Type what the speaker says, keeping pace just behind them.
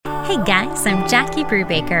Hey guys, I'm Jackie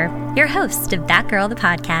Brubaker, your host of That Girl the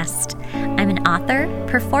Podcast. I'm an author,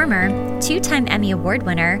 performer, 2-time Emmy Award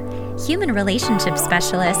winner, human relationship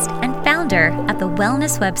specialist, and founder of the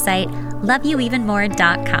wellness website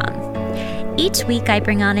loveyouevenmore.com. Each week I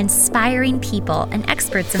bring on inspiring people and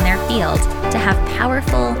experts in their field to have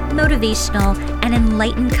powerful, motivational, and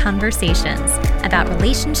enlightened conversations about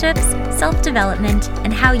relationships, self-development,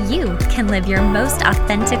 and how you can live your most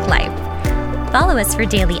authentic life. Follow us for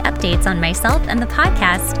daily updates on myself and the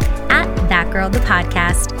podcast at That Girl the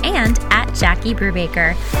Podcast and at Jackie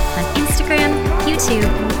Brubaker on Instagram, YouTube,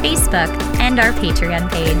 Facebook, and our Patreon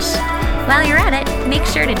page. While you're at it, make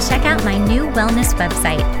sure to check out my new wellness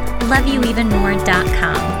website,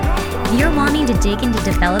 loveyouevenmore.com. If you're wanting to dig into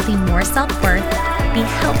developing more self-worth, be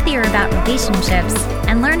healthier about relationships,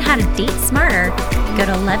 and learn how to date smarter, go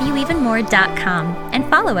to loveyouevenmore.com and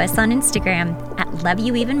follow us on Instagram at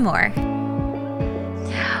loveyouevenmore.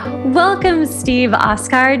 Welcome, Steve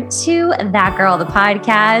Oscar, to That Girl, the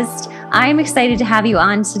podcast. I'm excited to have you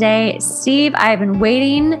on today. Steve, I've been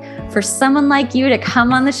waiting for someone like you to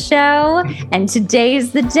come on the show, and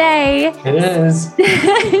today's the day. It is.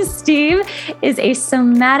 Steve is a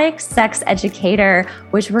somatic sex educator,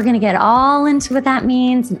 which we're going to get all into what that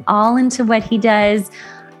means and all into what he does.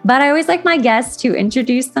 But I always like my guests to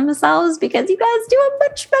introduce themselves because you guys do a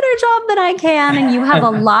much better job than I can, and you have a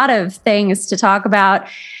lot of things to talk about.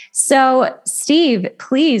 So, Steve,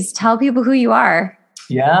 please tell people who you are.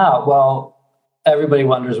 Yeah, well, everybody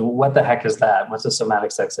wonders, what the heck is that? What's a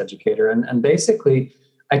somatic sex educator? And basically,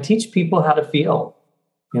 I teach people how to feel.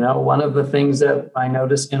 You know, one of the things that I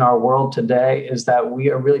notice in our world today is that we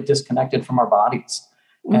are really disconnected from our bodies.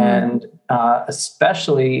 And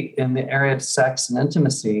especially in the area of sex and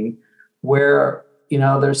intimacy, where, you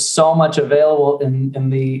know, there's so much available in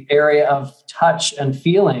the area of touch and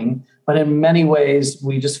feeling, but in many ways,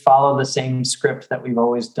 we just follow the same script that we've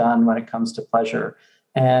always done when it comes to pleasure.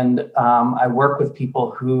 And I work with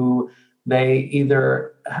people who maybe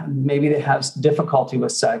they have difficulty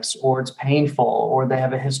with sex, or it's painful, or they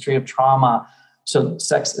have a history of trauma. So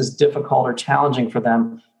sex is difficult or challenging for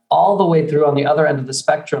them, all the way through on the other end of the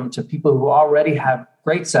spectrum to people who already have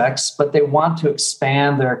great sex, but they want to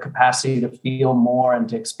expand their capacity to feel more and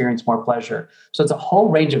to experience more pleasure. So it's a whole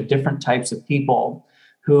range of different types of people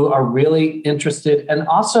who are really interested and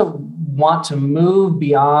also want to move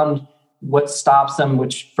beyond what stops them,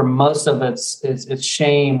 which for most of it's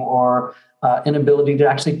shame or inability to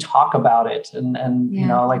actually talk about it. And you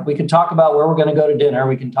know, like we can talk about where we're going to go to dinner,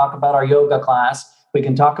 we can talk about our yoga class, we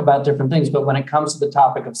can talk about different things, but when it comes to the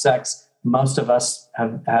topic of sex, most of us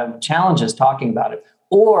have challenges talking about it.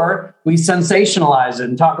 Or we sensationalize it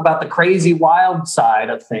and talk about the crazy, wild side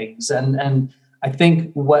of things. And I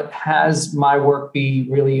think what has my work be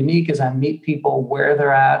really unique is I meet people where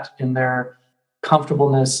they're at in their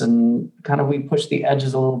comfortableness, and kind of we push the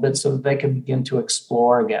edges a little bit so that they can begin to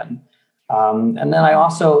explore again. And then I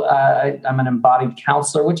also, I'm an embodied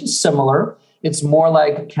counselor, which is similar. It's more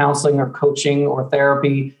like counseling or coaching or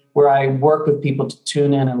therapy, where I work with people to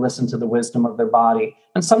tune in and listen to the wisdom of their body.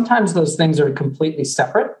 And sometimes those things are completely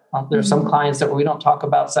separate. There's some clients that we don't talk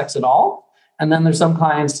about sex at all. And then there's some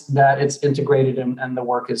clients that it's integrated and the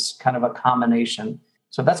work is kind of a combination.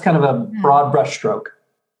 So that's kind of a broad brushstroke.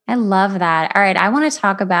 I love that. All right. I want to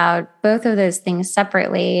talk about both of those things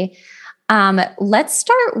separately. Let's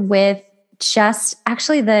start with just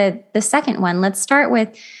actually the second one. Let's start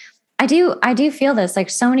with, I do feel this,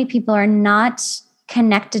 like so many people are not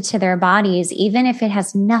connected to their bodies, even if it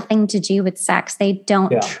has nothing to do with sex. They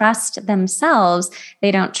don't trust themselves.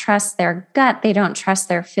 They don't trust their gut. They don't trust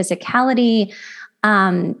their physicality.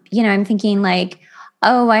 I'm thinking like,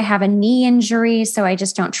 oh, I have a knee injury, so I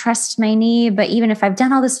just don't trust my knee. But even if I've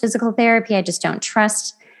done all this physical therapy, I just don't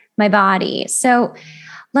trust my body. So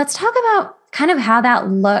let's talk about kind of how that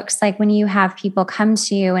looks like when you have people come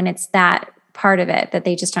to you and it's that part of it that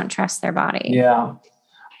they just don't trust their body. Yeah.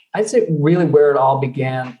 I'd say really where it all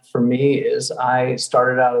began for me is I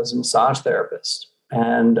started out as a massage therapist,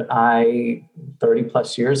 and 30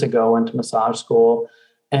 plus years ago, went to massage school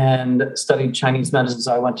and studied Chinese medicine.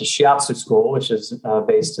 So I went to shiatsu school, which is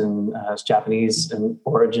based in Japanese in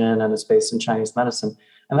origin, and is based in Chinese medicine.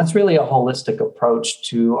 And that's really a holistic approach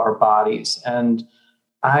to our bodies. And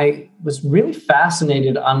I was really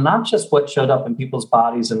fascinated on not just what showed up in people's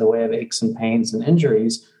bodies in the way of aches and pains and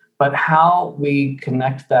injuries, but how we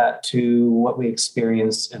connect that to what we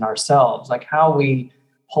experience in ourselves, like how we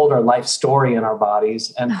hold our life story in our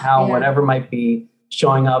bodies, and how whatever might be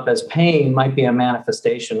showing up as pain might be a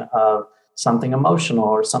manifestation of something emotional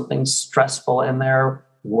or something stressful in their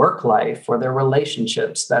work life or their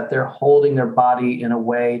relationships, that they're holding their body in a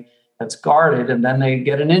way that's guarded, and then they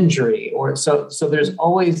get an injury, or so there's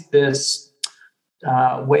always this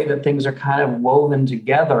way that things are kind of woven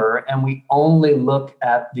together, and we only look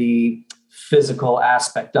at the physical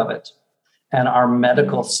aspect of it. And our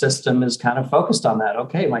medical system is kind of focused on that.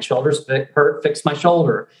 Okay, my shoulder's hurt, fix my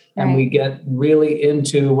shoulder. And we get really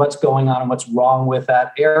into what's going on and what's wrong with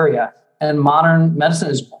that area. And modern medicine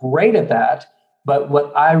is great at that. But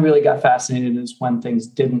what I really got fascinated is when things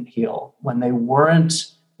didn't heal, when they weren't,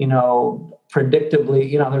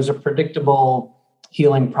 predictably, there's a predictable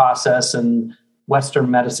healing process. And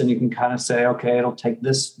Western medicine, you can kind of say, okay, it'll take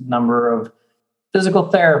this number of physical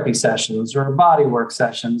therapy sessions or body work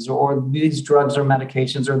sessions or these drugs or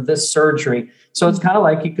medications or this surgery. So it's kind of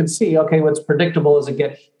like you can see, okay, what's predictable is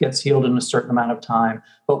it gets healed in a certain amount of time.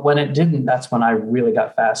 But when it didn't, that's when I really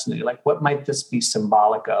got fascinated. Like, what might this be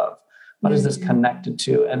symbolic of? What is this connected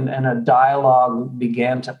to? And a dialogue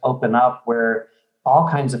began to open up where all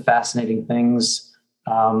kinds of fascinating things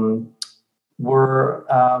were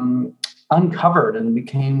uncovered, and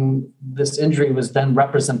became, this injury was then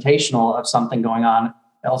representational of something going on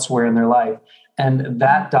elsewhere in their life. And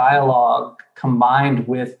that dialogue combined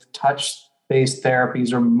with touch-based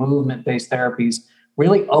therapies or movement-based therapies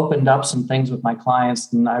really opened up some things with my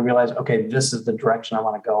clients. And I realized, okay, this is the direction I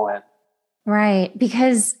want to go in. Right.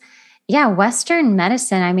 Because Western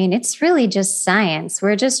medicine, I mean, it's really just science.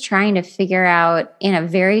 We're just trying to figure out in a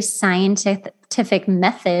very scientific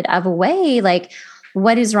method of a way, like,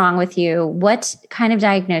 what is wrong with you? What kind of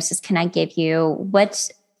diagnosis can I give you? What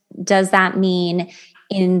does that mean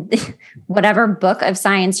in whatever book of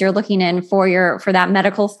science you're looking in for that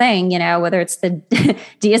medical thing, whether it's the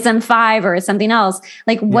DSM-5 or something else,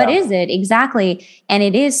 like, what is it exactly? And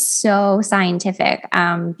it is so scientific.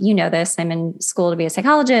 This, I'm in school to be a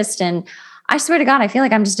psychologist, and I swear to God, I feel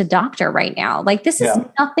like I'm just a doctor right now. Like, this is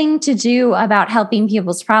nothing to do about helping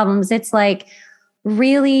people's problems. It's like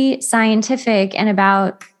really scientific and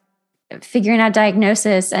about figuring out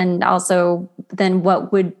diagnosis, and also then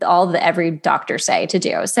what would every doctor say to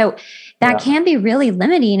do. So that can be really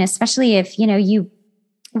limiting, especially if, you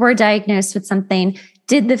were diagnosed with something,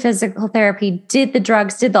 did the physical therapy, did the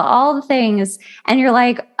drugs, did all the things, and you're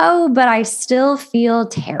like, oh, but I still feel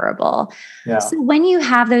terrible. Yeah. So when you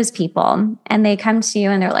have those people and they come to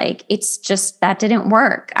you and they're like, it's just, that didn't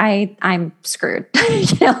work. I'm screwed.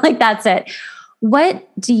 Like, that's it. What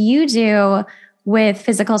do you do with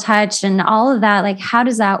physical touch and all of that? Like, how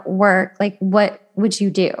does that work? Like, what would you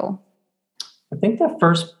do? I think the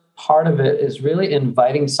first part of it is really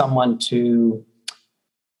inviting someone to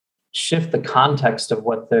shift the context of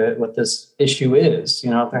what this issue is.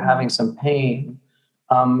 If they're having some pain,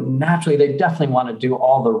 naturally, they definitely want to do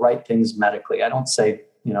all the right things medically. I don't say,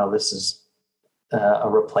 this is a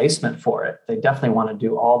replacement for it. They definitely want to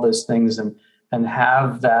do all those things and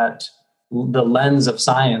have the lens of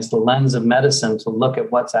science, the lens of medicine to look at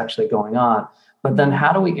what's actually going on. But then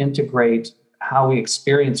how do we integrate how we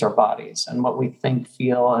experience our bodies and what we think,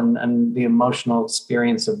 feel, and the emotional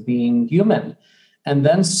experience of being human? And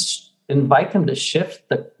then invite them to shift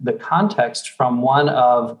the context from one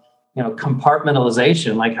of,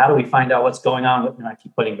 compartmentalization. Like, how do we find out what's going on with, I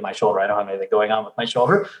keep pointing to my shoulder. I don't have anything going on with my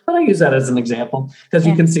shoulder, but I use that as an example because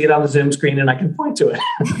you can see it on the Zoom screen and I can point to it.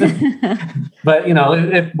 But,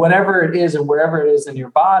 if whatever it is and wherever it is in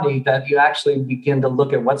your body, that you actually begin to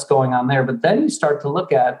look at what's going on there. But then you start to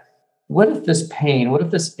look at, what if this pain, what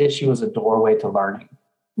if this issue is a doorway to learning?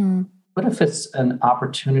 What if it's an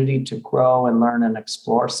opportunity to grow and learn and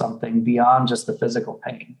explore something beyond just the physical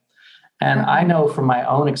pain? And I know from my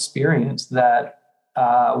own experience that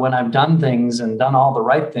when I've done things and done all the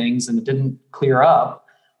right things and it didn't clear up,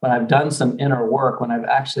 when I've done some inner work, when I've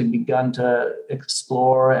actually begun to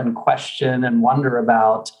explore and question and wonder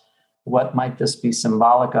about what might this be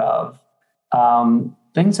symbolic of,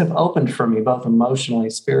 things have opened for me, both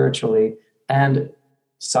emotionally, spiritually, and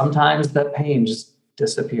sometimes that pain just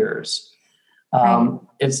disappears.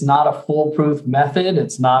 It's not a foolproof method.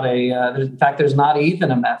 It's not in fact, there's not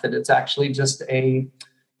even a method. It's actually just a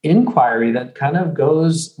inquiry that kind of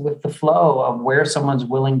goes with the flow of where someone's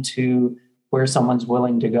willing to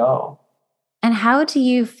go. And how do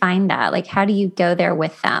you find that? Like, how do you go there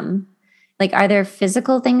with them? Like, are there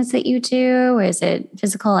physical things that you do? Or is it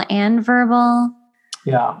physical and verbal?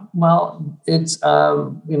 Yeah, well, it's,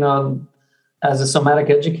 as a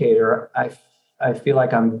somatic educator, I feel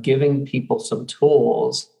like I'm giving people some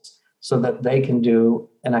tools so that they can do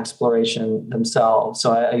an exploration themselves.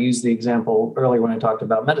 So I used the example earlier when I talked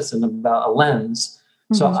about medicine, about a lens.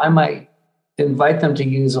 Mm-hmm. So I might invite them to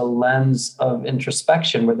use a lens of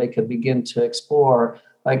introspection where they could begin to explore,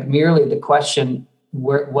 like, merely the question,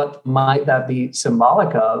 what might that be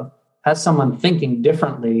symbolic of? as someone thinking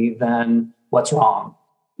differently than what's wrong.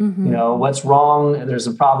 Mm-hmm. What's wrong, there's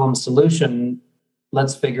a problem solution,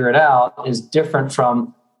 let's figure it out, is different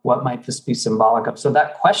from what might this be symbolic of. So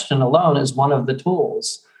that question alone is one of the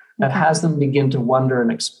tools that has them begin to wonder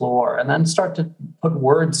and explore, and then start to put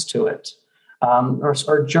words to it,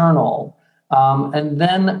 or journal. And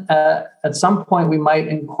then at some point, we might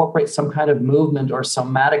incorporate some kind of movement or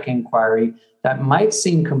somatic inquiry that might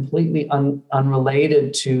seem completely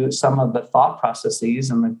unrelated to some of the thought processes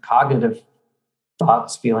and the cognitive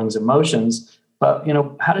thoughts, feelings, emotions. But,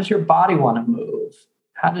 how does your body want to move?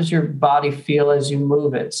 How does your body feel as you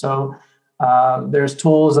move it? So there's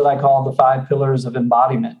tools that I call the 5 pillars of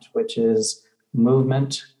embodiment, which is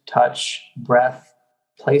movement, touch, breath,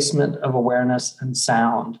 placement of awareness, and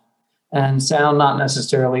sound. And sound, not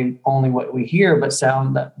necessarily only what we hear, but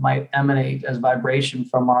sound that might emanate as vibration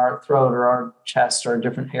from our throat or our chest or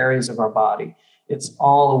different areas of our body. It's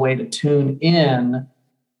all a way to tune in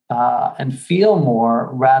and feel more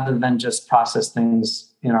rather than just process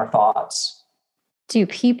things in our thoughts. Do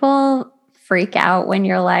people freak out when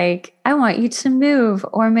you're like, I want you to move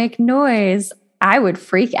or make noise? I would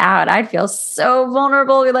freak out. I'd feel so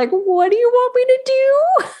vulnerable. Be like, what do you want me to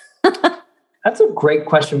do? That's a great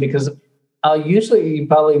question, because you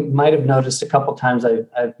probably might have noticed a couple times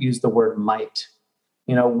I've used the word might.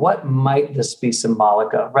 What might this be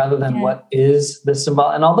symbolic of, rather than what is this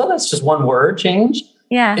symbolic? And although that's just one word change,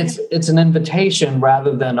 it's an invitation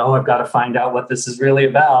rather than, I've got to find out what this is really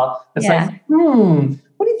about. It's like,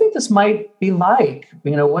 what do you think this might be like?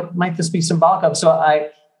 What might this be symbolic of? So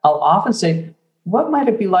I'll often say, what might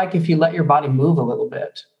it be like if you let your body move a little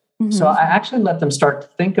bit? Mm-hmm. So I actually let them start to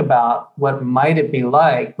think about what might it be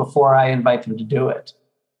like before I invite them to do it.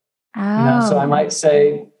 So I might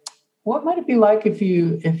say, what might it be like if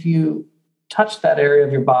you touch that area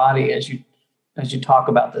of your body as you talk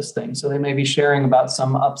about this thing? So they may be sharing about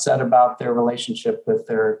some upset about their relationship with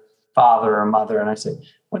their father or mother. And I say,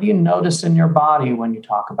 what do you notice in your body when you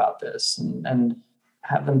talk about this? And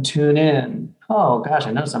have them tune in. Oh gosh,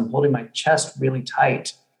 I notice I'm holding my chest really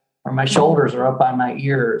tight, or my shoulders are up by my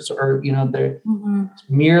ears, or, they're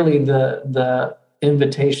merely the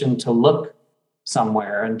invitation to look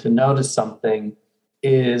somewhere and to notice something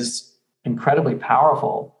is incredibly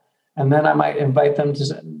powerful. And then I might invite them to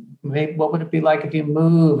say, maybe, what would it be like if you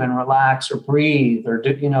move and relax or breathe or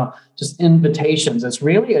do, just invitations. It's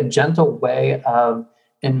really a gentle way of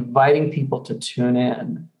inviting people to tune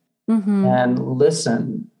in and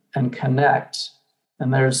listen and connect.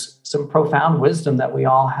 And there's some profound wisdom that we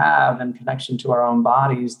all have in connection to our own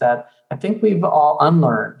bodies that I think we've all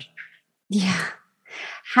unlearned. Yeah.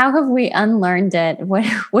 How have we unlearned it? What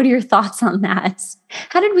are your thoughts on that?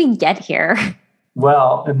 How did we get here?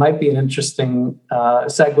 Well, it might be an interesting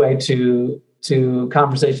segue to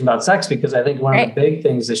conversation about sex, because I think one of the big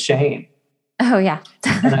things is shame. Oh, yeah.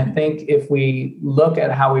 And I think if we look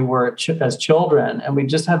at how we were as children, and we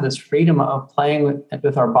just have this freedom of playing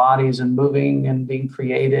with our bodies and moving and being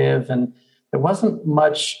creative, and there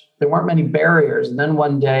weren't many barriers. And then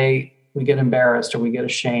one day we get embarrassed or we get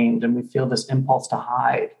ashamed, and we feel this impulse to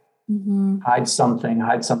hide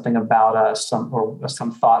something about us,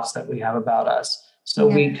 some thoughts that we have about us. So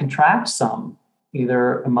we contract some,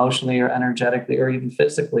 either emotionally or energetically or even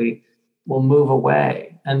physically. We'll move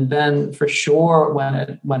away. And then for sure, when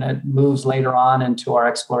it moves later on into our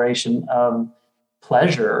exploration of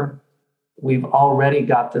pleasure, we've already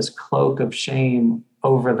got this cloak of shame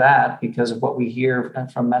over that because of what we hear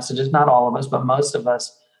from messages, not all of us, but most of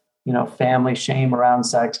us, family shame around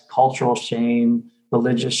sex, cultural shame,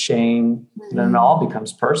 religious shame, then it all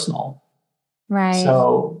becomes personal. Right.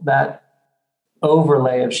 So that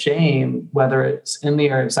overlay of shame, whether it's in the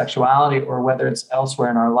area of sexuality or whether it's elsewhere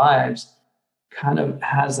in our lives, kind of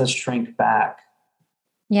has us shrink back.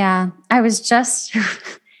 Yeah. I was just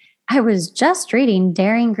reading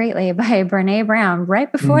Daring Greatly by Brene Brown right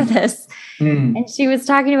before this. And she was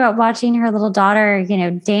talking about watching her little daughter,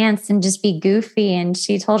 dance and just be goofy. And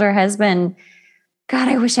she told her husband, God,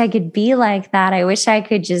 I wish I could be like that. I wish I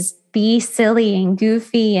could just be silly and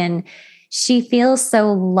goofy. And she feels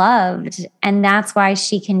so loved. And that's why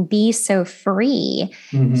she can be so free.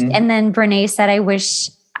 And then Brene said, I wish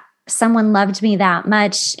someone loved me that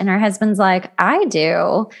much. And her husband's like, I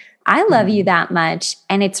do. I love you that much.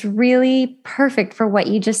 And it's really perfect for what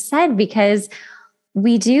you just said, because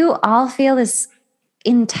we do all feel this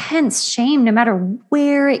intense shame, no matter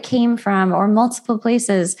where it came from or multiple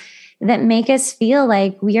places, that make us feel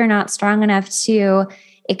like we are not strong enough to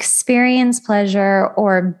experience pleasure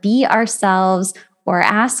or be ourselves or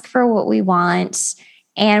ask for what we want.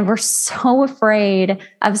 And we're so afraid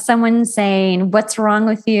of someone saying, what's wrong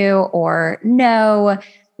with you? Or no,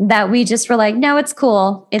 that we just were like, no, it's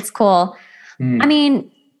cool. It's cool. I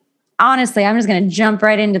mean, honestly, I'm just going to jump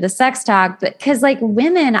right into the sex talk, but because like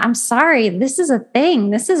women, I'm sorry, this is a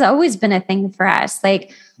thing. This has always been a thing for us.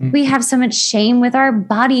 Like we have so much shame with our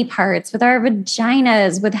body parts, with our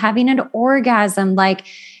vaginas, with having an orgasm, like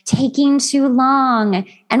taking too long.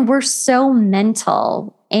 And we're so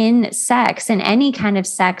mental in sex, in any kind of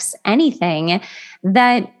sex, anything,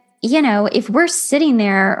 that, you know, if we're sitting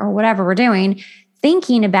there or whatever we're doing,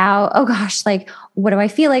 thinking about, oh gosh, like, what do I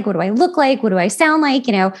feel like? What do I look like? What do I sound like?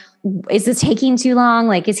 You know, is this taking too long?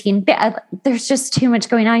 Like, is he in bed? There's just too much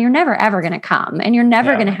going on. You're never, ever going to come, and you're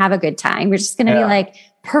never going to have a good time. You're just going to be like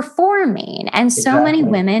performing. And so many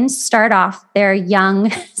women start off their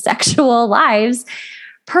young sexual lives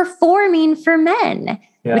performing for men,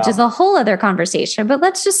 which is a whole other conversation, but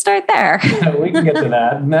let's just start there. We can get to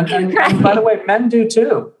that. Men, and by the way, men do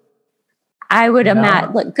too. I would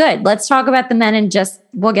imagine. Look, good. Let's talk about the men and just,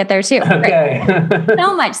 we'll get there too. Okay.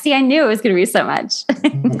 So much. See, I knew it was going to be so much.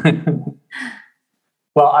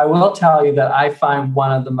 Well, I will tell you that I find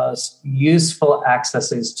one of the most useful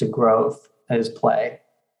accesses to growth is play.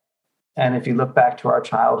 And if you look back to our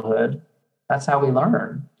childhood, that's how we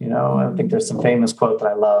learn. You know, I think there's some famous quote that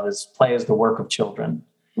I love is play is the work of children.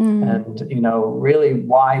 And, you know, really,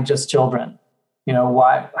 why just children? You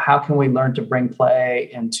know, how can we learn to bring play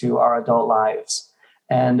into our adult lives?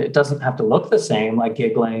 And it doesn't have to look the same, like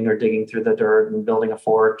giggling or digging through the dirt and building a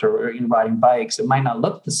fort or riding bikes. It might not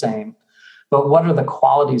look the same, but what are the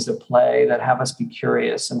qualities of play that have us be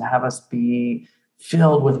curious and have us be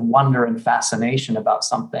filled with wonder and fascination about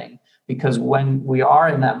something? Because when we are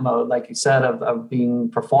in that mode, like you said, of being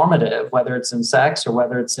performative, whether it's in sex or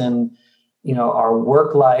whether it's in, you know, our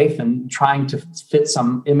work life and trying to fit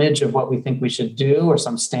some image of what we think we should do or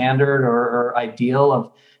some standard or ideal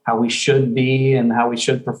of how we should be and how we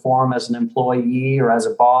should perform as an employee or as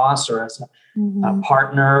a boss or as a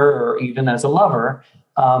partner or even as a lover,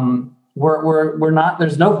 we're not,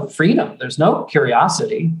 there's no freedom. There's no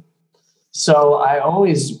curiosity. So I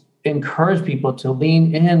always encourage people to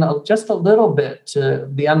lean in just a little bit to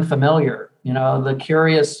the unfamiliar, you know, the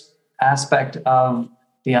curious aspect of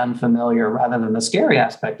the unfamiliar rather than the scary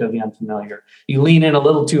aspect of the unfamiliar. You lean in a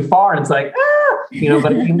little too far and it's like, you know,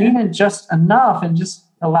 but if you lean in just enough and just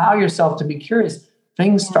allow yourself to be curious,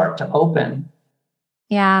 things start to open.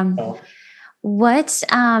 Yeah. So. What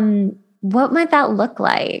might that look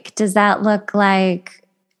like? Does that look like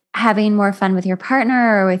having more fun with your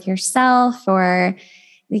partner or with yourself, or,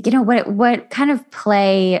 you know, what kind of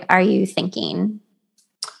play are you thinking?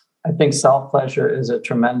 I think self-pleasure is a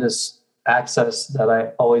tremendous access that I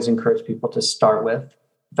always encourage people to start with.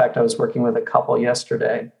 In fact, I was working with a couple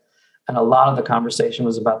yesterday, and a lot of the conversation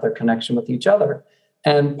was about their connection with each other.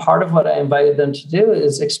 And part of what I invited them to do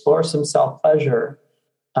is explore some self-pleasure,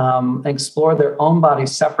 explore their own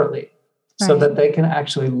bodies separately, so that they can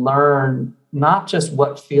actually learn not just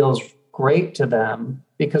what feels great to them,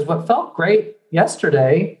 because what felt great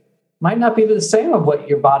yesterday might not be the same of what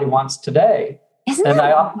your body wants today. Isn't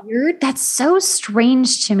that weird? That's so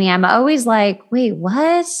strange to me. I'm always like, wait,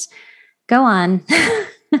 what? Go on.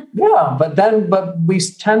 Yeah, but we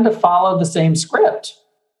tend to follow the same script.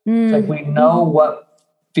 Like we know what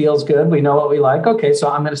feels good. We know what we like. Okay, so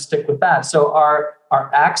I'm going to stick with that. So our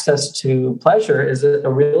access to pleasure is a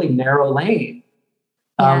really narrow lane.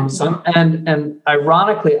 Yeah. And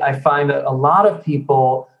ironically, I find that a lot of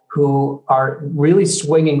people who are really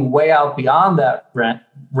swinging way out beyond that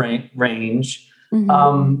range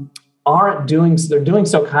aren't doing, they're doing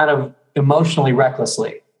so kind of emotionally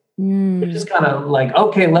recklessly. They're just kind of like,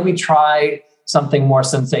 okay, let me try something more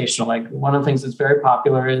sensational. Like one of the things that's very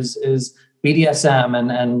popular is BDSM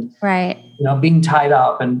and you know, being tied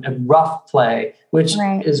up and rough play, which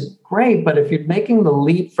is great. But if you're making the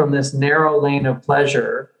leap from this narrow lane of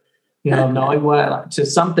pleasure, you know, knowing what to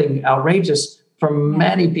something outrageous, for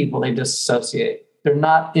many people, they disassociate. They're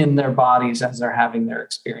not in their bodies as they're having their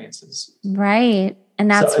experiences. Right. And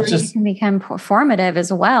that's where you can become performative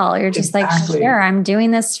as well. You're just like, sure, I'm doing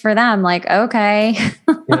this for them. Like, okay.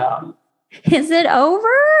 Yeah. Is it over?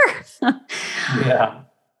 Yeah.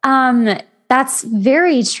 That's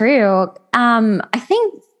very true. I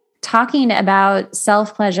think talking about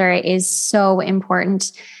self-pleasure is so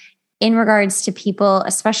important in regards to people,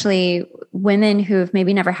 especially women who've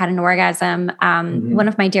maybe never had an orgasm. One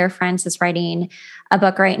of my dear friends is writing a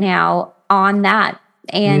book right now on that.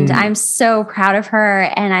 And I'm so proud of her.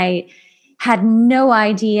 And I had no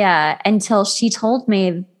idea until she told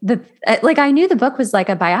me like, I knew the book was like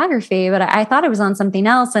a biography, but I thought it was on something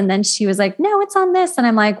else. And then she was like, no, it's on this. And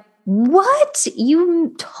I'm like, what?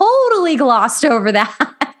 You totally glossed over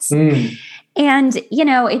that. And,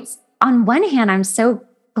 it's on one hand, I'm so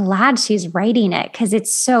glad she's writing it because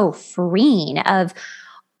it's so freeing of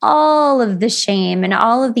all of the shame and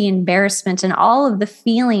all of the embarrassment and all of the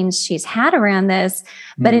feelings she's had around this.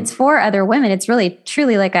 But it's for other women. It's really,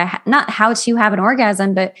 truly like not how to have an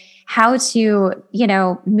orgasm, but how to,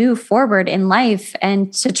 move forward in life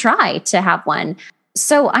and to try to have one.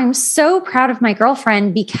 So I'm so proud of my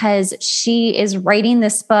girlfriend because she is writing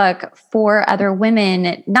this book for other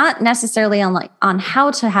women, not necessarily on how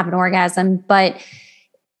to have an orgasm, but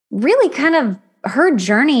really kind of her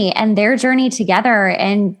journey and their journey together,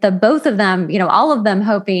 and the both of them, all of them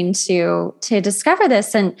hoping to discover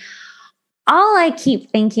this. And all I keep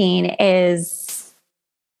thinking is,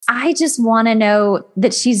 I just want to know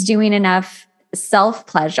that she's doing enough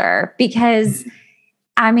self-pleasure, because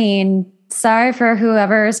sorry for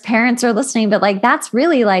whoever's parents are listening, but like, that's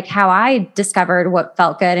really like how I discovered what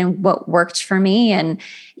felt good and what worked for me. And,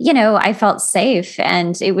 I felt safe,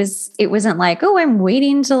 and it wasn't like, oh, I'm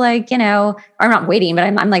waiting to like, or I'm not waiting, but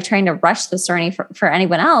I'm like trying to rush this journey for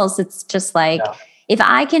anyone else. It's just like, if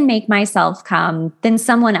I can make myself come, then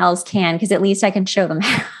someone else can, because at least I can show them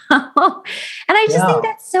how. And I just think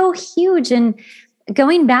that's so huge. And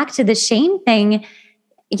going back to the shame thing,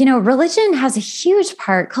 religion has a huge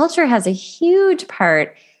part, culture has a huge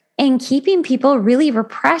part in keeping people really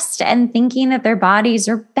repressed and thinking that their bodies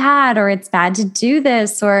are bad, or it's bad to do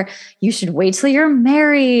this, or you should wait till you're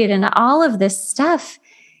married, and all of this stuff.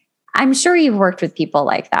 I'm sure you've worked with people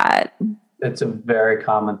like that. It's a very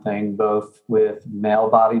common thing, both with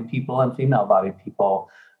male-bodied people and female-bodied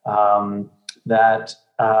people. And that's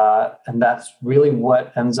really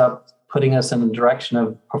what ends up putting us in the direction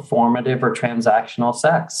of performative or transactional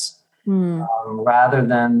sex, rather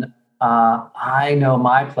than I know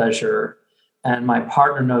my pleasure and my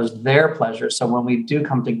partner knows their pleasure. So when we do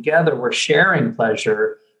come together, we're sharing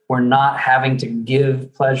pleasure. We're not having to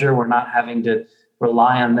give pleasure. We're not having to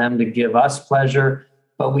rely on them to give us pleasure,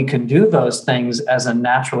 but we can do those things as a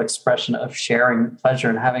natural expression of sharing pleasure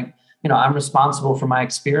and having, I'm responsible for my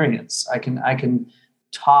experience. I can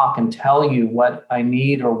talk and tell you what I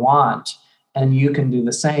need or want, and you can do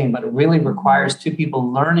the same. But it really requires two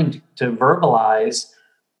people learning to verbalize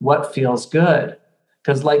what feels good.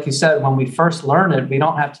 Because like you said, when we first learn it, we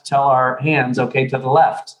don't have to tell our hands, okay, to the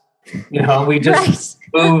left. We just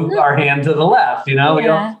move our hand to the left,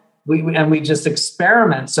 we just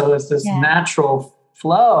experiment. So it's this natural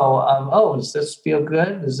flow of, does this feel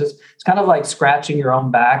good? It's kind of like scratching your own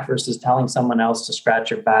back versus telling someone else to scratch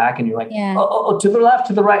your back. And you're like, to the left,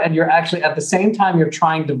 to the right. And you're actually, at the same time, you're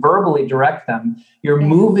trying to verbally direct them. You're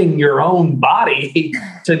moving your own body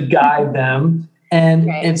to guide them. And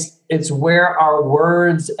it's where our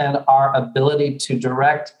words and our ability to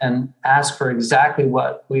direct and ask for exactly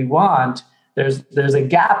what we want, there's a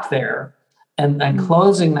gap there. And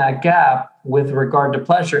closing that gap with regard to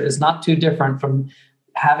pleasure is not too different from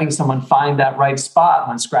having someone find that right spot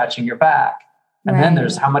when scratching your back. And then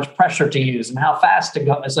there's how much pressure to use and how fast to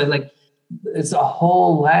go. It's like it's a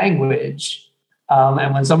whole language.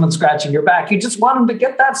 And when someone's scratching your back, you just want them to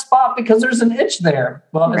get that spot because there's an itch there.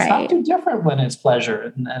 Well, it's not too different when it's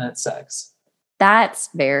pleasure and it's sex. That's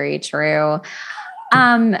very true.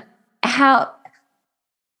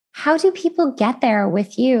 How do people get there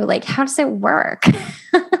with you? Like, how does it work?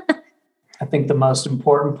 I think the most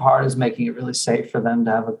important part is making it really safe for them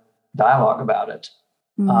to have a dialogue about it.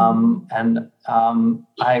 I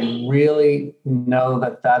really know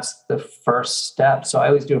that that's the first step. So I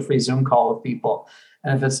always do a free Zoom call with people.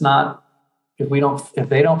 And if they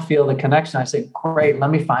don't feel the connection, I say, great, let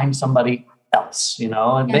me find somebody else,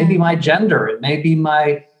 it may be my gender, it may be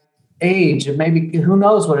my age, it may be, who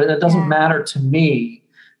knows what, it doesn't matter to me.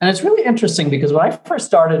 And it's really interesting because when I first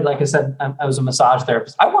started, like I said, I was a massage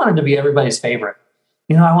therapist. I wanted to be everybody's favorite.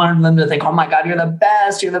 I wanted them to think, oh my God, you're the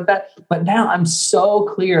best, you're the best. But now I'm so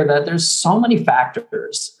clear that there's so many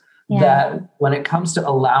factors that when it comes to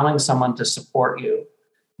allowing someone to support you,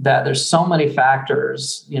 that there's so many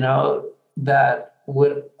factors, that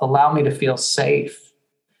would allow me to feel safe.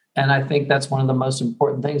 And I think that's one of the most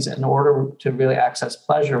important things. In order to really access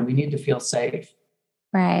pleasure, we need to feel safe.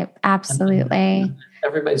 Right. Absolutely. And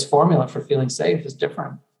everybody's formula for feeling safe is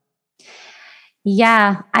different.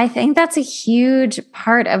 Yeah, I think that's a huge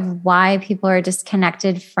part of why people are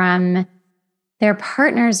disconnected from their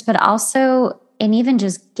partners, but also, and even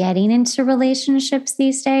just getting into relationships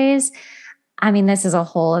these days. I mean, this is a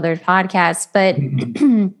whole other podcast, but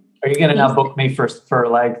Are you going to now book me for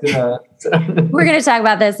like? We're going to talk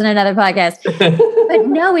about this in another podcast. But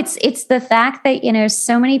no, it's the fact that, you know,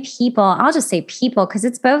 so many people, I'll just say people, because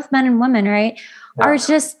it's both men and women, right? Yeah. Are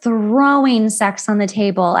just throwing sex on the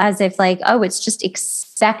table as if like, oh, it's just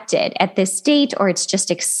expected at this date, or it's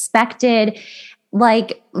just expected,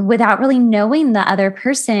 like without really knowing the other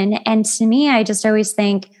person. And to me, I just always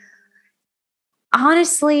think,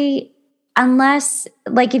 honestly, unless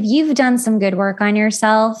like if you've done some good work on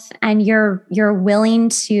yourself and you're willing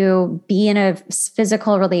to be in a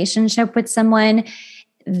physical relationship with someone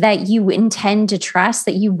that you intend to trust,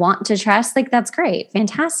 that you want to trust, like that's great,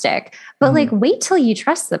 fantastic. But like wait till you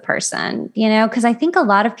trust the person, you know, because I think a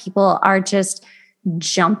lot of people are just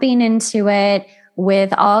jumping into it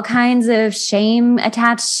with all kinds of shame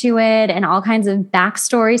attached to it and all kinds of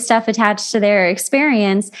backstory stuff attached to their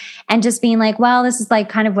experience, and just being like, well, this is like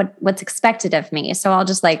kind of what's expected of me. So I'll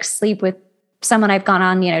just like sleep with someone I've gone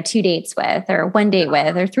on, you know, 2 dates with, or 1 date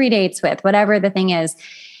with, or 3 dates with, whatever the thing is.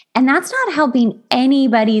 And that's not helping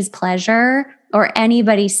anybody's pleasure or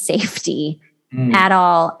anybody's safety at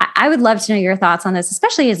all. I would love to know your thoughts on this,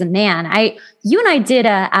 especially as a man. You and I did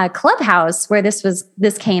a Clubhouse where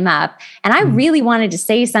this came up, and I really wanted to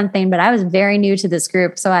say something, but I was very new to this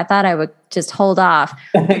group, so I thought I would just hold off.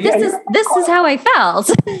 This is how I felt.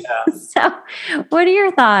 Yeah. So, what are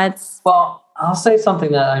your thoughts? Well, I'll say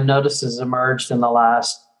something that I noticed has emerged in the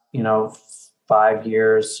last, 5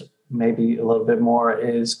 years, maybe a little bit more,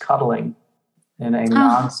 is cuddling in a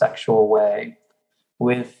non-sexual way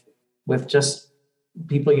with just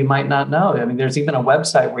people you might not know. I mean, there's even a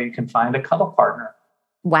website where you can find a cuddle partner.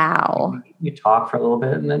 Wow. You talk for a little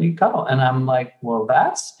bit and then you cuddle. And I'm like, well,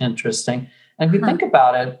 that's interesting. And if you think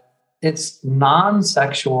about it, it's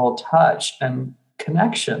non-sexual touch and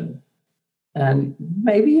connection. And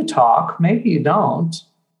maybe you talk, maybe you don't,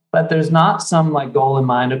 but there's not some like goal in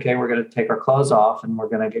mind. Okay, we're going to take our clothes off and we're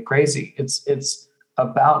going to get crazy. It's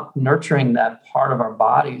about nurturing that part of our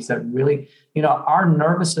bodies that really, our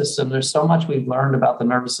nervous system, there's so much we've learned about the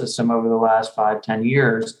nervous system over the last 5-10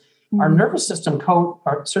 years. Our nervous system,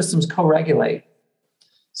 our systems co-regulate.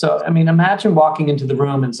 So, I mean, imagine walking into the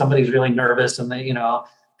room and somebody's really nervous and they,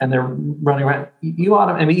 and they're running around. You ought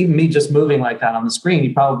to, I mean, even me just moving like that on the screen,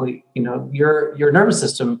 you probably, your nervous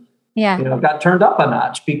system, got turned up a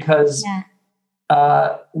notch because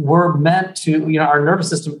we're meant to, our nervous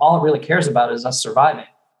system, all it really cares about is us surviving.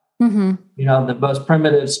 Mm-hmm. The most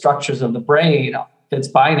primitive structures of the brain, it's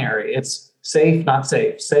binary. It's safe, not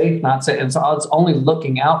safe, safe, not safe. And so it's only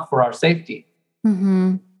looking out for our safety.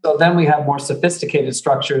 Mm-hmm. So then we have more sophisticated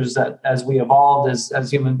structures that as we evolved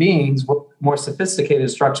as human beings, more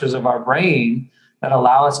sophisticated structures of our brain that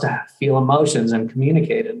allow us to feel emotions and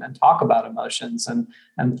communicate and talk about emotions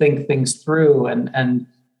and think things through.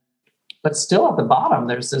 But still at the bottom,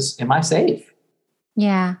 there's this, am I safe?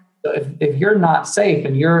 Yeah. So if you're not safe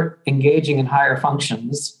and you're engaging in higher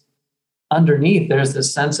functions, underneath there's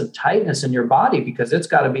this sense of tightness in your body because it's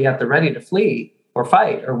got to be at the ready to flee or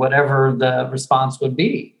fight or whatever the response would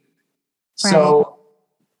be. Right. So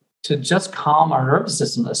to just calm our nervous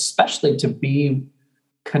system, especially to be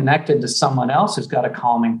connected to someone else who's got a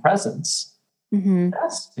calming presence,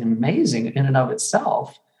 that's amazing in and of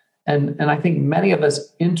itself. And I think many of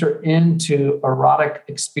us enter into erotic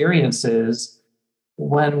experiences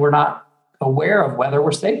when we're not aware of whether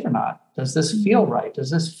we're safe or not. Does this feel right? Does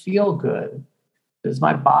this feel good? Is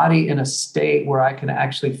my body in a state where I can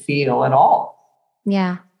actually feel at all?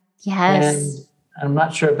 Yeah. Yes. And I'm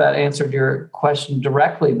not sure if that answered your question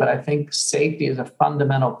directly, but I think safety is a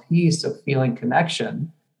fundamental piece of feeling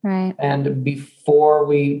connection. Right. And before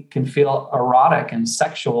we can feel erotic and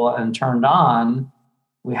sexual and turned on,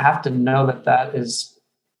 we have to know that is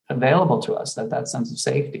available to us, that sense of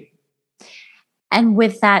safety. And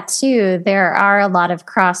with that too, there are a lot of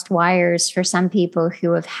crossed wires for some people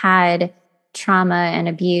who have had trauma and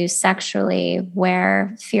abuse sexually,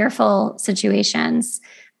 where fearful situations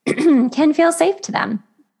can feel safe to them.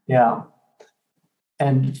 Yeah.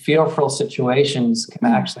 And fearful situations can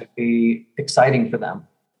actually be exciting for them.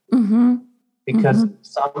 Mm-hmm. Because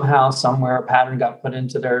somehow, somewhere, a pattern got put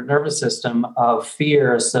into their nervous system of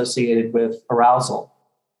fear associated with arousal.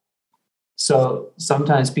 So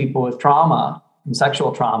sometimes people with trauma and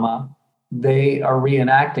sexual trauma, they are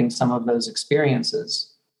reenacting some of those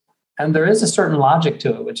experiences. And there is a certain logic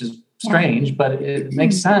to it, which is strange, but it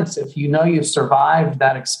makes sense if you've survived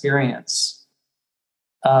that experience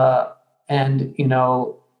and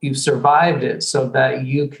you've survived it so that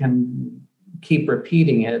you can keep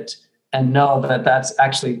repeating it and know that that's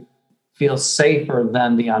actually feels safer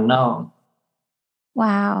than the unknown.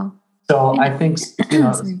 Wow. So I think,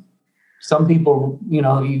 Some people,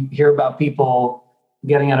 you hear about people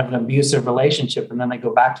getting out of an abusive relationship and then they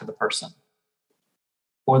go back to the person,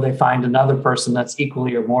 or they find another person that's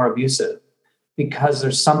equally or more abusive, because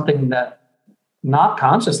there's something that, not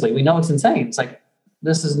consciously, we know it's insane. It's like,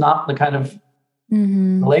 this is not the kind of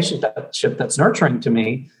relationship that's nurturing to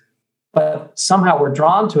me, but somehow we're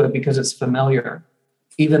drawn to it because it's familiar,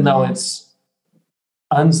 even though it's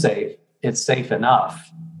unsafe. It's safe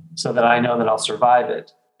enough so that I know that I'll survive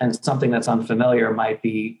it. And something that's unfamiliar might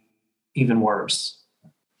be even worse.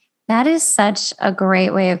 That is such a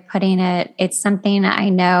great way of putting it. It's something I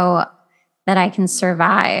know that I can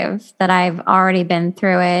survive, that I've already been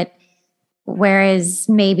through it. Whereas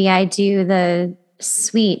maybe I do the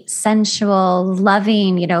sweet, sensual,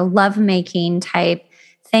 loving, lovemaking type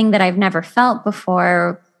thing that I've never felt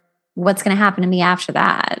before. What's going to happen to me after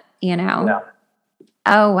that? Yeah.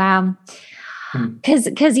 Oh, wow. Because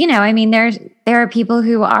there are people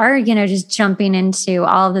who are, just jumping into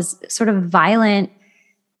all this sort of violent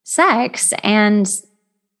sex. And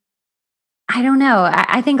I don't know.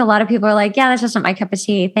 I think a lot of people are like, yeah, that's just not my cup of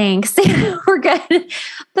tea. Thanks. We're good.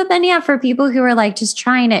 But then, for people who are like just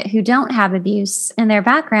trying it, who don't have abuse in their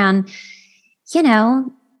background, I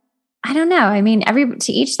don't know. I mean,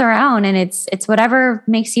 to each their own, and it's whatever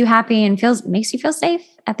makes you happy and makes you feel safe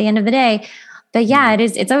at the end of the day. But yeah,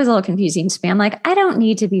 it's always a little confusing to me. I'm like, I don't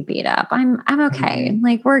need to be beat up. I'm okay.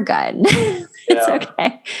 Like, we're good. It's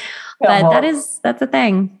okay. Yeah, but that's a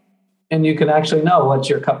thing. And you can actually know what's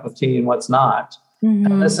your cup of tea and what's not.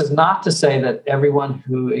 And this is not to say that everyone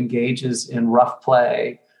who engages in rough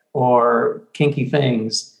play or kinky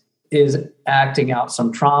things is acting out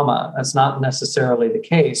some trauma. That's not necessarily the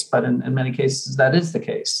case, but in many cases that is the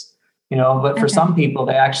case. But for some people,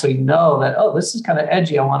 they actually know that, oh, this is kind of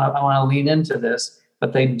edgy. I want to lean into this,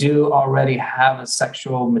 but they do already have a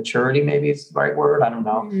sexual maturity, maybe it's the right word. I don't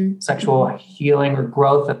know, sexual healing or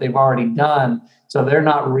growth that they've already done. So they're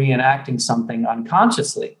not reenacting something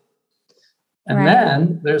unconsciously. And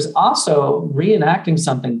then there's also reenacting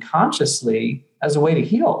something consciously as a way to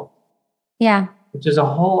heal. Yeah. Which is a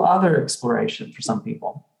whole other exploration for some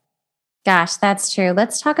people. Gosh, that's true.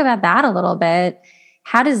 Let's talk about that a little bit.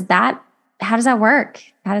 How does that work?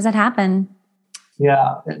 How does that happen?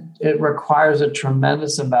 Yeah, it requires a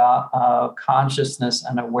tremendous amount of consciousness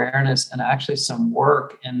and awareness, and actually some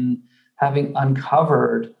work in having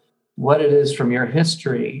uncovered what it is from your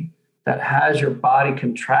history that has your body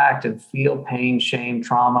contract and feel pain, shame,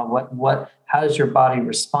 trauma. How does your body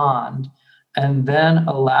respond? And then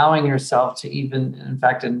allowing yourself to even, in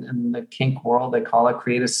fact, in the kink world, they call it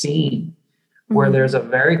create a scene where there's a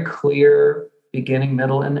very clear beginning,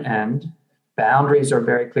 middle, and end. Boundaries are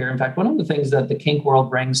very clear. In fact, one of the things that the kink world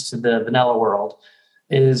brings to the vanilla world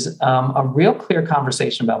is a real clear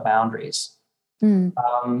conversation about boundaries.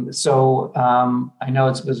 So I know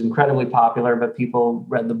it was incredibly popular, but people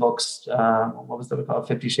read the books, what was it called,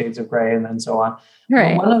 50 Shades of Grey, and then so on.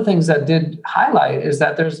 Right. One of the things that did highlight is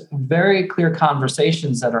that there's very clear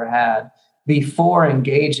conversations that are had before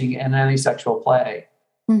engaging in any sexual play,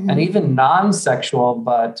 and even non-sexual,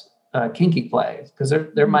 but kinky play, because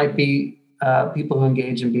there might be people who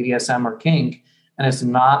engage in BDSM or kink, and it's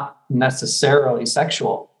not necessarily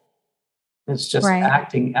sexual. It's just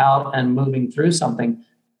acting out and moving through something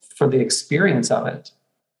for the experience of it.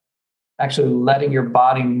 Actually letting your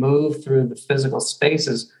body move through the physical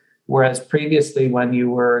spaces, whereas previously when you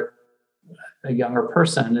were a younger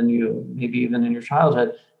person and you maybe even in your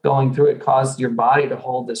childhood, going through it caused your body to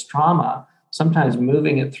hold this trauma. Sometimes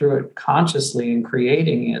moving it through it consciously and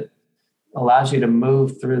creating it allows you to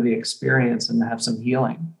move through the experience and have some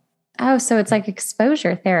healing. Oh, so it's like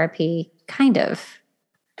exposure therapy, kind of.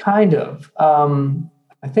 Kind of.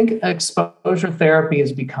 I think exposure therapy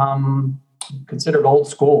has become considered old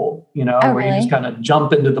school, where you just kind of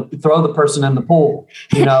jump into throw the person in the pool,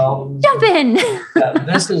 Jump in.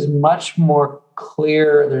 This is much more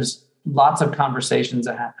clear. There's lots of conversations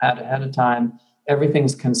had ahead of time.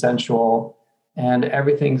 Everything's consensual and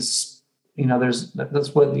everything's,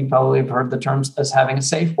 that's what you probably have heard the terms as having a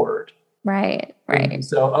safe word. Right. And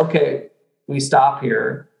so, okay, we stop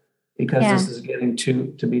here because this is getting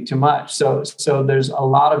to be too much. So there's a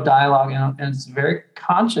lot of dialogue and it's very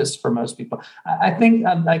conscious for most people. I think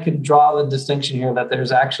I could draw the distinction here that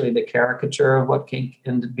there's actually the caricature of what kink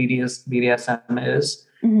and BDSM is.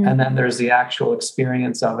 And then there's the actual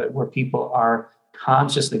experience of it where people are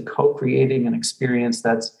consciously co-creating an experience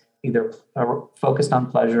that's either focused on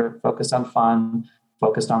pleasure, focused on fun,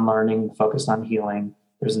 focused on learning, focused on healing.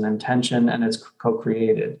 There's an intention and it's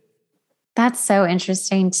co-created. That's so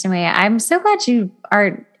interesting to me. I'm so glad you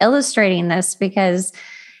are illustrating this because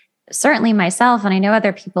certainly myself, and I know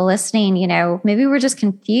other people listening, maybe we're just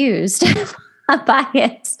confused by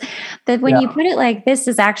it. But when you put it like this,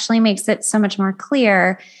 is actually makes it so much more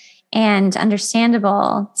clear and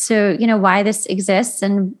understandable. So, why this exists.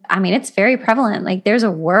 And I mean, it's very prevalent. Like there's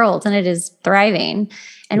a world and it is thriving,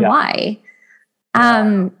 and why.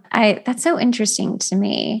 That's so interesting to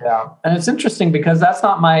me. Yeah. And it's interesting because that's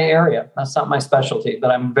not my area. That's not my specialty,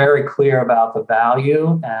 but I'm very clear about the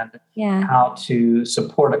value and how to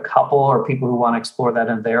support a couple or people who want to explore that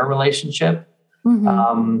in their relationship.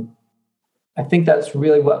 Mm-hmm. I think that's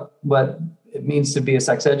really what it means to be a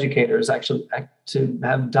sex educator, is actually to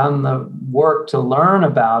have done the work to learn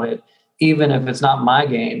about it, even if it's not my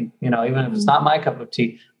game, even if it's not my cup of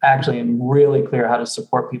tea. I actually am really clear how to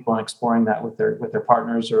support people in exploring that with their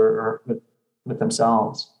partners or with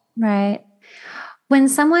themselves. Right. When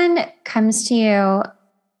someone comes to you,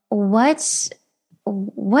 what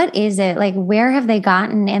is it? Like, where have they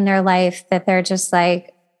gotten in their life that they're just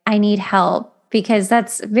like, I need help? Because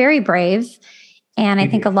that's very brave. And I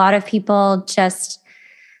think a lot of people just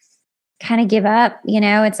kind of give up.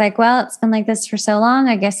 It's like, well, it's been like this for so long.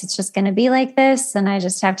 I guess it's just going to be like this. And I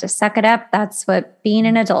just have to suck it up. That's what being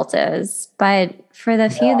an adult is. But for the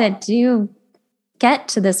few that do get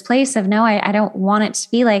to this place of, no, I don't want it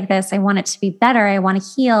to be like this. I want it to be better. I want to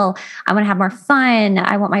heal. I want to have more fun.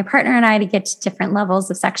 I want my partner and I to get to different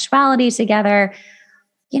levels of sexuality together.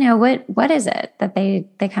 What is it that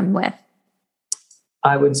they come with?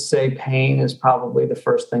 I would say pain is probably the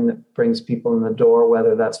first thing that brings people in the door,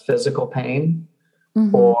 whether that's physical pain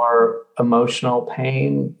or emotional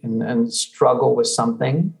pain and struggle with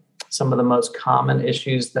something. Some of the most common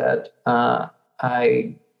issues that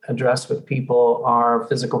I address with people are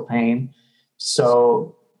physical pain.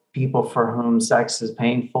 So people for whom sex is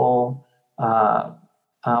painful.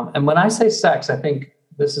 And when I say sex, I think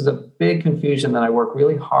this is a big confusion that I work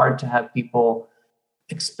really hard to have people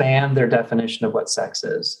expand their definition of what sex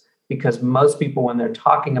is, because most people, when they're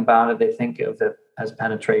talking about it, they think of it as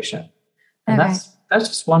penetration. And that's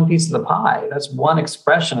just one piece of the pie. That's one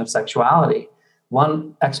expression of sexuality.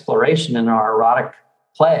 One exploration in our erotic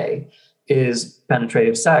play is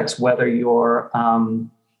penetrative sex, whether you're, a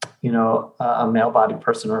male-bodied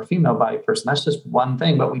person or a female-bodied person. That's just one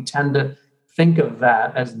thing, but we tend to think of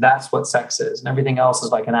that as that's what sex is, and everything else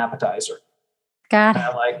is like an appetizer. God. And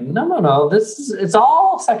I'm like, no, it's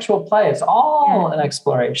all sexual play. It's all an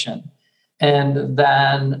exploration. And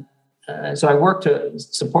then, so I work to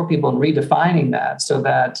support people in redefining that, so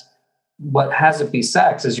that what has it be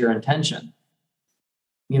sex is your intention.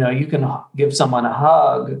 You can give someone a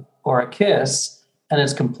hug or a kiss and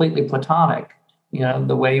it's completely platonic.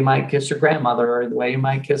 The way you might kiss your grandmother or the way you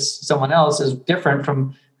might kiss someone else is different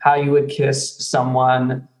from how you would kiss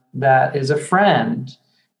someone that is a friend.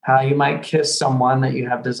 How you might kiss someone that you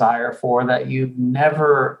have desire for, that you've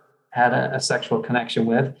never had a sexual connection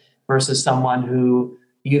with, versus someone who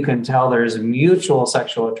you can tell there's mutual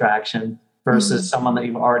sexual attraction versus someone that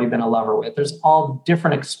you've already been a lover with. There's all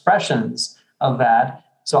different expressions of that.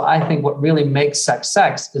 So I think what really makes sex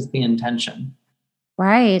is the intention.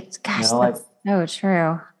 Right. Gosh, that's so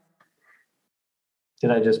true. Did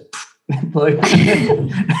I just... No,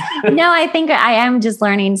 I think I am just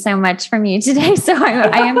learning so much from you today. So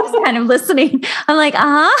I am just kind of listening. I'm like,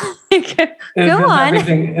 go on.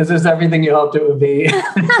 Is this everything you hoped it would be? No,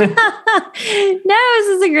 this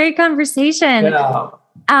is a great conversation. Gosh,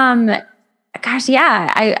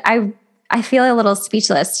 yeah, I feel a little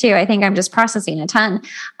speechless too. I think I'm just processing a ton.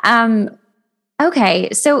 Okay.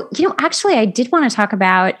 So, actually I did want to talk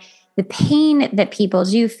about the pain that people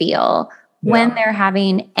do feel when they're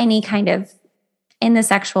having any kind of in the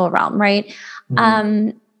sexual realm, right?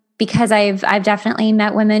 Because I've definitely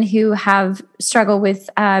met women who have struggled with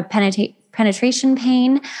penetration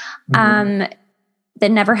pain that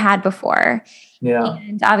never had before. Yeah.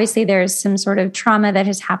 And obviously there's some sort of trauma that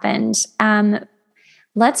has happened.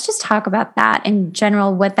 Let's just talk about that in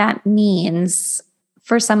general, what that means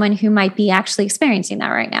for someone who might be actually experiencing that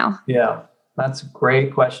right now. Yeah, that's a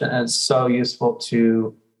great question. And it's so useful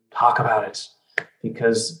to talk about it,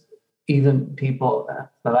 because even people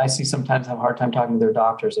that I see sometimes have a hard time talking to their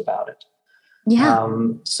doctors about it. Yeah.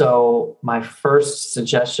 So my first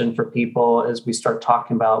suggestion for people is we start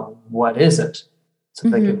talking about what is it, so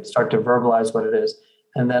they can start to verbalize what it is.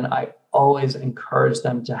 And then I always encourage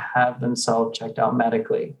them to have themselves checked out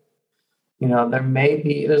medically.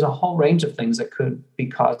 There's a whole range of things that could be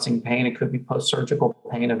causing pain. It could be post-surgical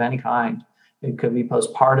pain of any kind. It could be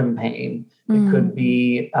postpartum pain. It could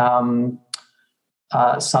be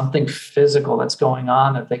something physical that's going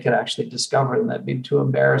on that they could actually discover, and they'd be too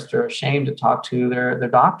embarrassed or ashamed to talk to their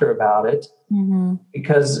doctor about it.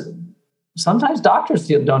 Because sometimes doctors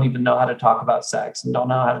don't even know how to talk about sex and don't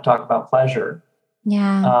know how to talk about pleasure.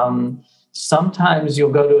 Sometimes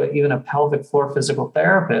you'll go to even a pelvic floor physical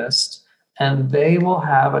therapist, and they will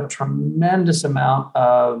have a tremendous amount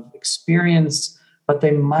of experience, but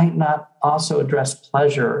they might not also address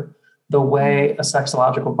pleasure the way a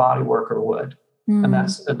sexological body worker would. And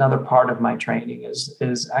that's another part of my training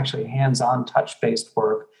is actually hands-on touch-based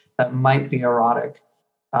work that might be erotic.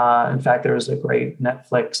 In fact, there was a great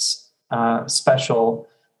Netflix special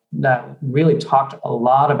that really talked a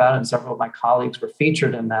lot about it, and several of my colleagues were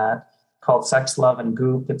featured in that, called Sex, Love, and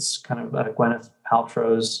Goop. It's kind of Gwyneth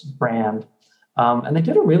Paltrow's brand. And they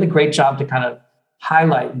did a really great job to kind of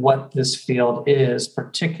highlight what this field is,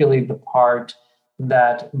 particularly the part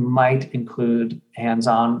that might include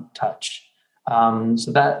hands-on touch.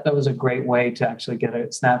 So that was a great way to actually get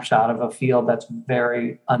a snapshot of a field that's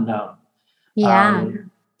very unknown.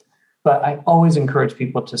 But I always encourage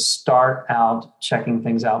people to start out checking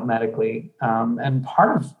things out medically. And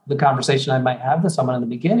part of the conversation I might have with someone in the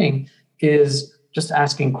beginning is just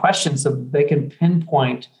asking questions so they can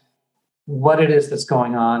pinpoint what it is that's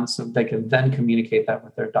going on, so they can then communicate that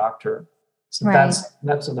with their doctor. So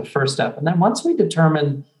that's the first step. And then once we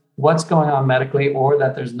determine what's going on medically, or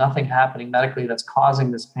that there's nothing happening medically that's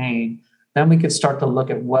causing this pain, then we could start to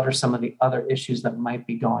look at what are some of the other issues that might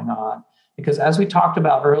be going on. Because as we talked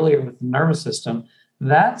about earlier with the nervous system,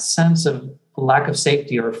 that sense of lack of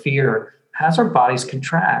safety or fear has our bodies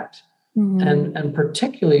contract. And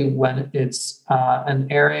particularly when it's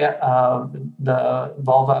an area of the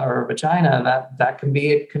vulva or vagina, that can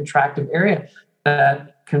be a contractive area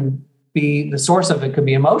that can be, the source of it could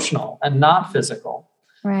be emotional and not physical.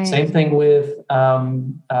 Same thing with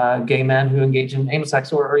gay men who engage in anal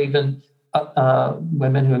sex, or even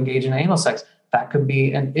women who engage in anal sex. That could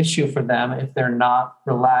be an issue for them if they're not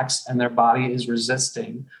relaxed and their body is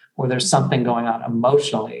resisting, or there's something going on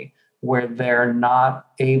emotionally where they're not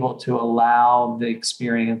able to allow the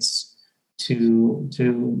experience to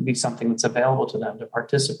be something that's available to them, to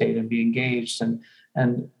participate and be engaged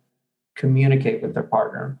and communicate with their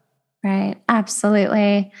partner. Right.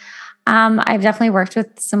 Absolutely. I've definitely worked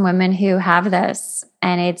with some women who have this,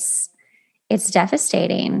 and it's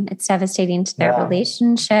devastating. It's devastating to their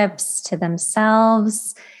relationships, to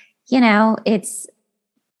themselves. It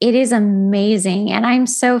is amazing. And I'm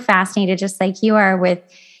so fascinated, just like you are, with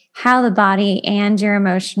how the body and your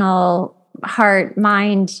emotional heart,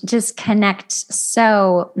 mind just connect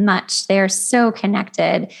so much. They're so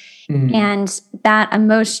connected. And that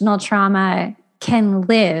emotional trauma can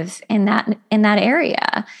live in that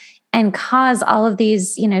area and cause all of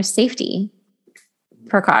these, safety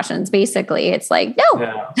precautions. Basically, it's like, no.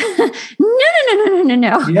 No.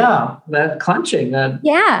 Yeah, that clenching, that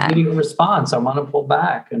immediate response. I want to pull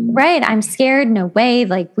back. And I'm scared. No way.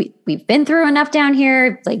 Like we've been through enough down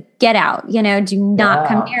here. Like, get out. Do not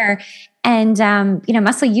come here. And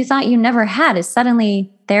muscle you thought you never had is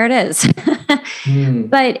suddenly there. It is.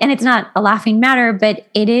 And it's not a laughing matter, but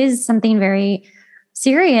it is something very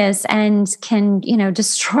serious and can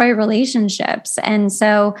destroy relationships. And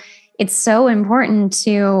so it's so important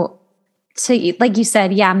to like you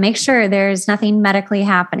said, make sure there's nothing medically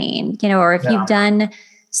happening, or if you've done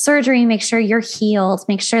surgery, make sure you're healed,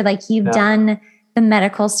 make sure like you've done the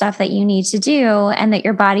medical stuff that you need to do, and that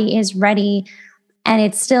your body is ready and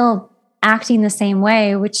it's still acting the same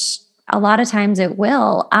way, which a lot of times it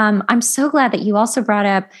will. I'm so glad that you also brought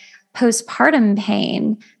up postpartum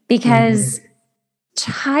pain, because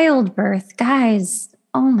childbirth, guys,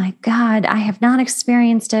 oh my God, I have not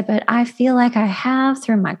experienced it, but I feel like I have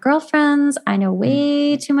through my girlfriends. I know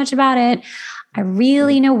way too much about it. I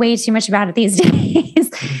really know way too much about it these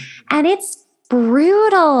days. And it's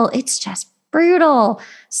brutal. It's just brutal.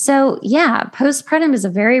 So postpartum is a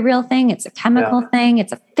very real thing. It's a chemical thing.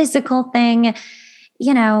 It's a physical thing.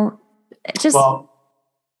 Well,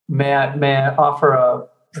 may I offer a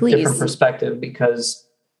different perspective, because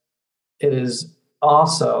it is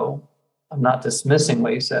also, I'm not dismissing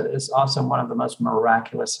what you said, it's also one of the most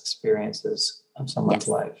miraculous experiences of someone's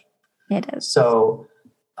life. It is. So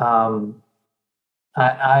I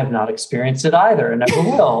have not experienced it either, and never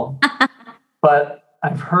will. But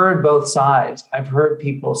I've heard both sides. I've heard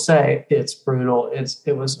people say it's brutal.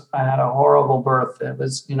 I had a horrible birth. It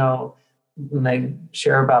was, and they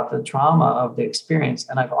share about the trauma of the experience.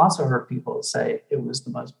 And I've also heard people say it was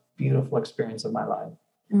the most beautiful experience of my life.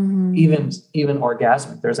 Even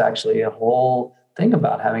orgasmic. There's actually a whole thing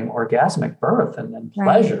about having orgasmic birth and then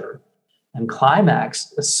pleasure and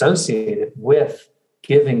climax associated with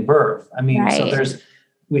giving birth. I mean, so Right.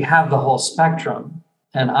 we have the whole spectrum,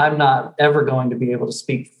 and I'm not ever going to be able to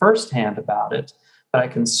speak firsthand about it, but I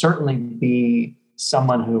can certainly be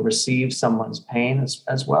someone who receives someone's pain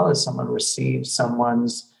as well as someone who receives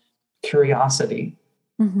someone's curiosity,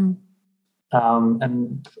 Mm-hmm.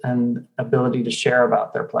 and ability to share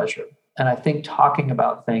about their pleasure. And I think talking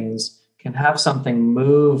about things can have something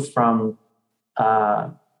move from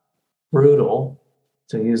brutal,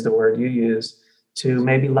 to use the word you use, to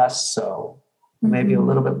maybe less so, maybe a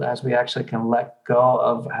little bit less. We actually can let go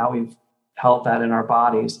of how we've held that in our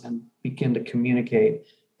bodies and begin to communicate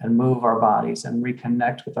and move our bodies and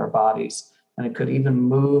reconnect with our bodies. And it could even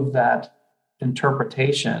move that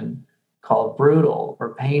interpretation called brutal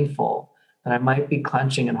or painful that I might be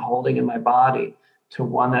clenching and holding in my body to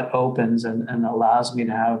one that opens and allows me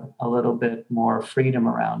to have a little bit more freedom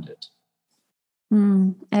around it.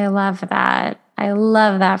 I love that. I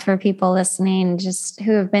love that for people listening, just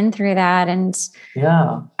who have been through that and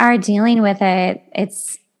are dealing with it.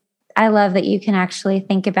 I love that you can actually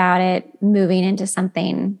think about it moving into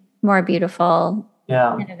something more beautiful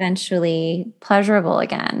and eventually pleasurable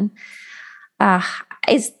again.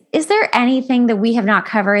 Is there anything that we have not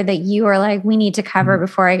covered that you are like, we need to cover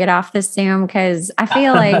before I get off this Zoom? Because I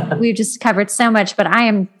feel like we've just covered so much, but I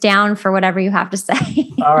am down for whatever you have to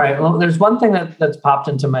say. All right. Well, there's one thing that's popped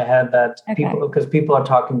into my head that people are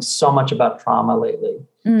talking so much about trauma lately.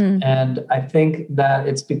 And I think that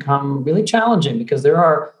it's become really challenging because there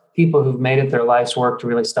are people who've made it their life's work to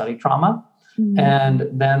really study trauma. And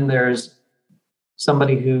then there's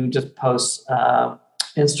somebody who just posts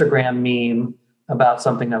Instagram meme about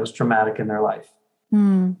something that was traumatic in their life.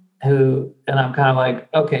 And I'm kind of like,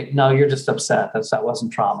 okay, no, you're just upset. That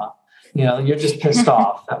wasn't trauma. You're just pissed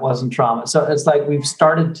off. That wasn't trauma. So it's like we've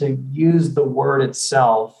started to use the word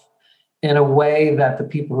itself in a way that the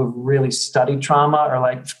people who've really studied trauma are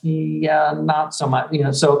like, yeah, not so much.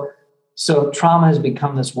 So trauma has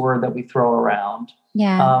become this word that we throw around.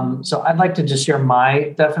 So I'd like to just share my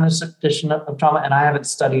definition of trauma, and I haven't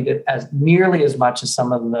studied it as nearly as much as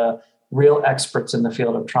some of the real experts in the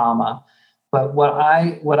field of trauma. But what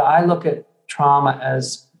I look at trauma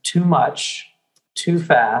as too much, too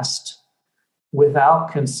fast,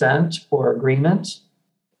 without consent or agreement,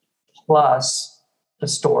 plus a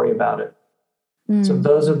story about it. So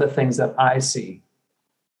those are the things that I see.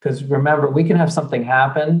 Because remember, we can have something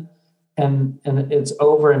happen and it's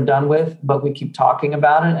over and done with, but we keep talking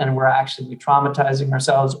about it and we're actually traumatizing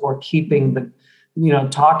ourselves or keeping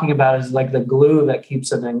talking about it is like the glue that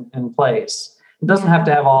keeps it in place. It doesn't have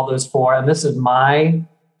to have all those four. And this is my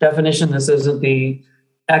definition. This isn't the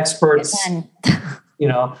experts,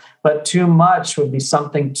 but too much would be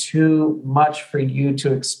something too much for you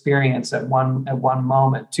to experience at one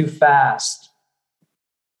moment. Too fast.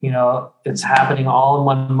 It's happening all in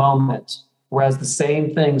one moment. Whereas the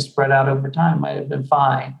same thing spread out over time might have been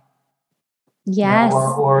fine. Yes.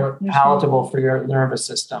 Or palatable for your nervous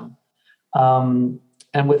system.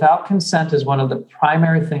 And without consent is one of the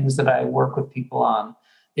primary things that I work with people on,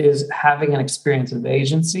 is having an experience of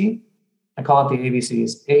agency. I call it the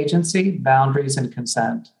ABCs: agency, boundaries, and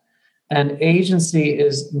consent. And agency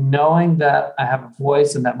is knowing that I have a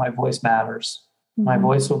voice and that my voice matters. My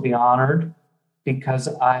voice will be honored because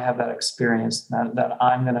I have that experience, that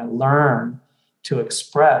I'm going to learn to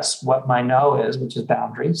express what my no is, which is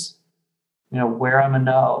boundaries, where I'm a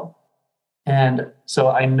no. And so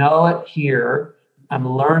I know it here. I'm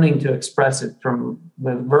learning to express it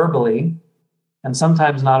with verbally, and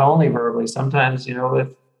sometimes not only verbally, sometimes,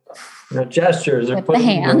 with gestures or with the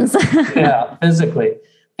hands. Physically.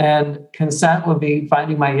 And consent would be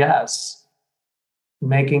finding my yes,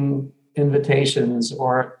 making invitations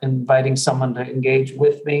or inviting someone to engage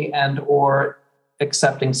with me and or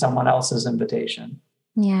accepting someone else's invitation.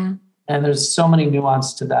 Yeah. And there's so many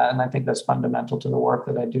nuances to that. And I think that's fundamental to the work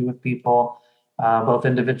that I do with people, both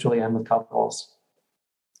individually and with couples.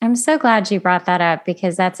 I'm so glad you brought that up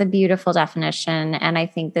because that's a beautiful definition. And I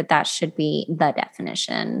think that should be the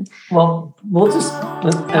definition. Well,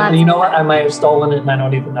 you know what? I might have stolen it and I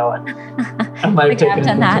don't even know it. I might have taken it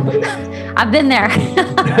from somebody else. I've been there.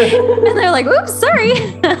 And they're like, oops, sorry.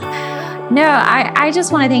 No, I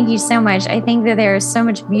just want to thank you so much. I think that there is so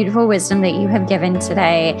much beautiful wisdom that you have given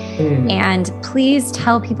today. And please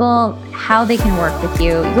tell people how they can work with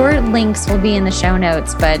you. Your links will be in the show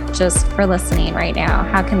notes, but just for listening right now,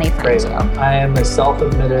 how can they find you? I am a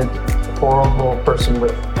self-admitted horrible person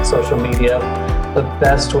with social media. The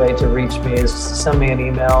best way to reach me is send me an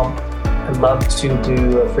email. I'd love to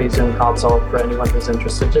do a free Zoom consult for anyone who's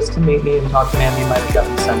interested, just to meet me and talk to me. And you might have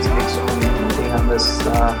gotten the sense of being on this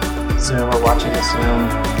Zoom or watching the Zoom,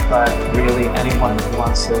 but really anyone who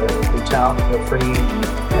wants to reach out, feel free.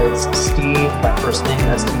 It's Steve, my first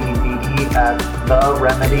name, STEVE, at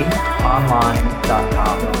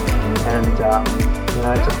theremedyonline.com. And,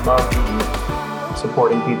 I just love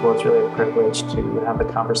supporting people. It's really a privilege to have the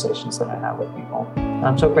conversations that I have with people. And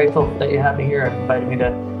I'm so grateful that you had me here and invited me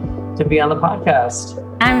to be on the podcast.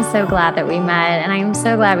 I'm so glad that we met, and I'm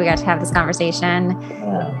so glad we got to have this conversation.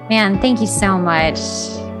 Yeah. Man, thank you so much.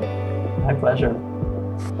 My pleasure.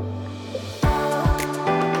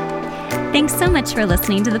 Thanks so much for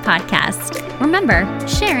listening to the podcast. Remember,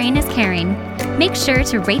 sharing is caring. Make sure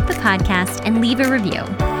to rate the podcast and leave a review.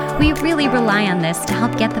 We really rely on this to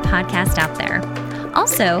help get the podcast out there.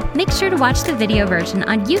 Also, make sure to watch the video version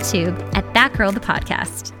on YouTube at That Girl the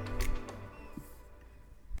Podcast.